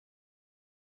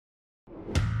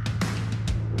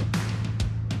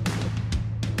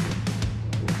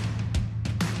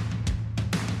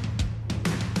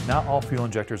Not all fuel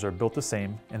injectors are built the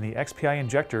same, and the XPI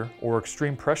injector, or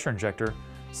extreme pressure injector,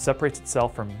 separates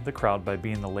itself from the crowd by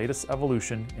being the latest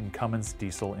evolution in Cummins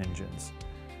diesel engines.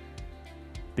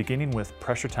 Beginning with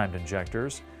pressure-timed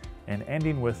injectors and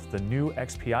ending with the new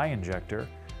XPI injector,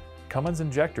 Cummins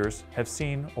Injectors have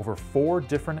seen over 4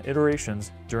 different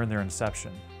iterations during their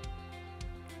inception.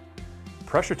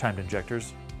 Pressure-timed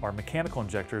injectors are mechanical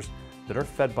injectors that are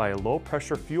fed by a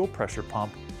low-pressure fuel pressure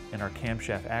pump and are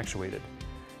camshaft actuated.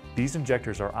 These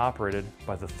injectors are operated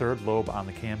by the third lobe on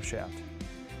the camshaft.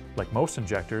 Like most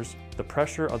injectors, the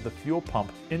pressure of the fuel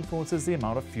pump influences the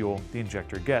amount of fuel the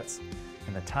injector gets,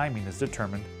 and the timing is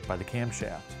determined by the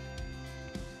camshaft.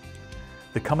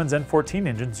 The Cummins N14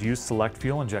 engines use select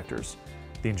fuel injectors.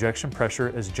 The injection pressure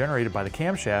is generated by the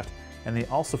camshaft, and they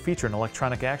also feature an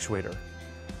electronic actuator.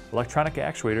 Electronic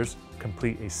actuators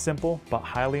complete a simple but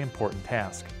highly important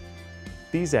task.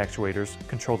 These actuators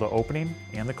control the opening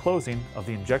and the closing of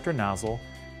the injector nozzle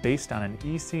based on an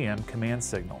ECM command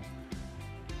signal.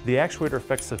 The actuator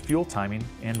affects the fuel timing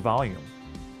and volume.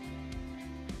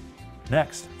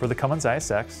 Next, for the Cummins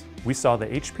ISX, we saw the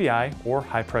HPI or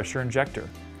high pressure injector.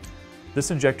 This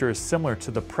injector is similar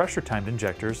to the pressure-timed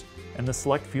injectors and the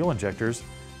select fuel injectors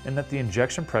in that the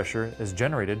injection pressure is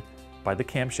generated by the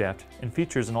camshaft and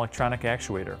features an electronic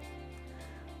actuator.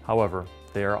 However,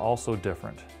 they are also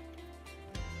different.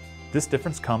 This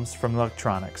difference comes from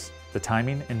electronics. The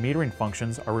timing and metering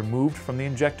functions are removed from the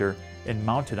injector and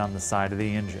mounted on the side of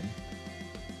the engine.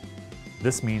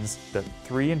 This means that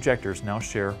 3 injectors now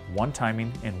share one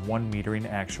timing and one metering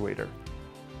actuator.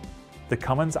 The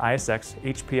Cummins ISX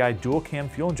HPI dual cam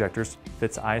fuel injectors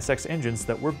fits ISX engines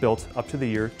that were built up to the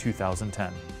year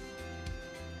 2010.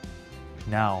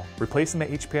 Now, replacing the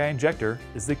HPI injector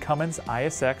is the Cummins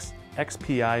ISX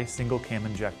XPI single cam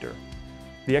injector.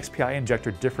 The XPI injector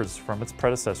differs from its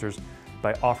predecessors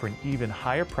by offering even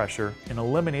higher pressure and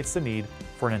eliminates the need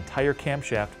for an entire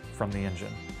camshaft from the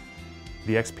engine.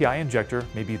 The XPI injector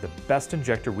may be the best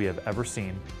injector we have ever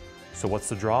seen, so what's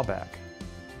the drawback?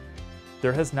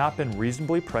 There has not been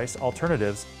reasonably priced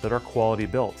alternatives that are quality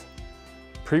built.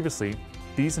 Previously,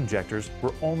 these injectors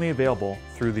were only available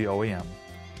through the OEM,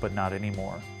 but not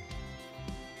anymore.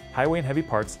 Highway and Heavy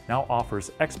Parts now offers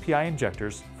XPI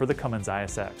injectors for the Cummins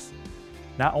ISX.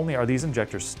 Not only are these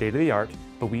injectors state-of-the-art,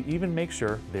 but we even make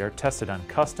sure they are tested on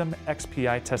custom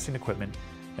XPI testing equipment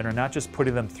and are not just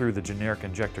putting them through the generic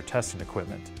injector testing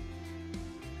equipment.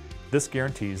 This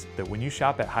guarantees that when you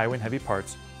shop at Highway and Heavy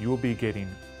Parts, you will be getting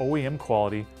OEM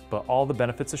quality, but all the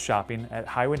benefits of shopping at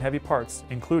Highway and Heavy Parts,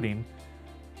 including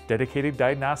dedicated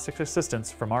diagnostic assistance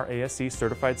from our ASE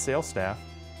certified sales staff,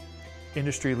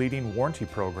 industry-leading warranty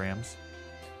programs,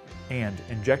 and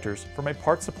injectors from a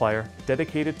parts supplier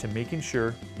dedicated to making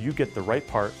sure you get the right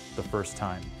part the first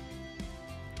time.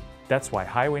 That's why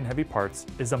Highway and Heavy Parts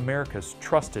is America's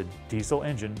trusted diesel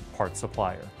engine parts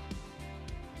supplier.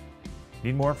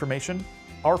 Need more information?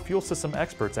 Our fuel system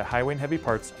experts at Highway and Heavy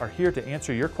Parts are here to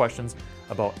answer your questions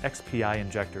about XPI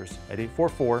injectors at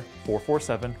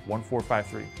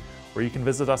 844-447-1453, or you can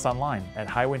visit us online at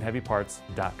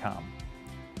highwayandheavyparts.com.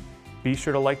 Be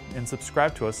sure to like and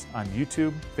subscribe to us on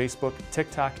YouTube, Facebook,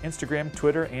 TikTok, Instagram,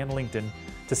 Twitter, and LinkedIn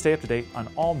to stay up to date on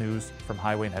all news from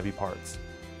Highway and Heavy Parts.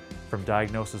 From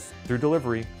diagnosis through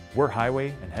delivery, we're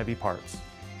Highway and Heavy Parts.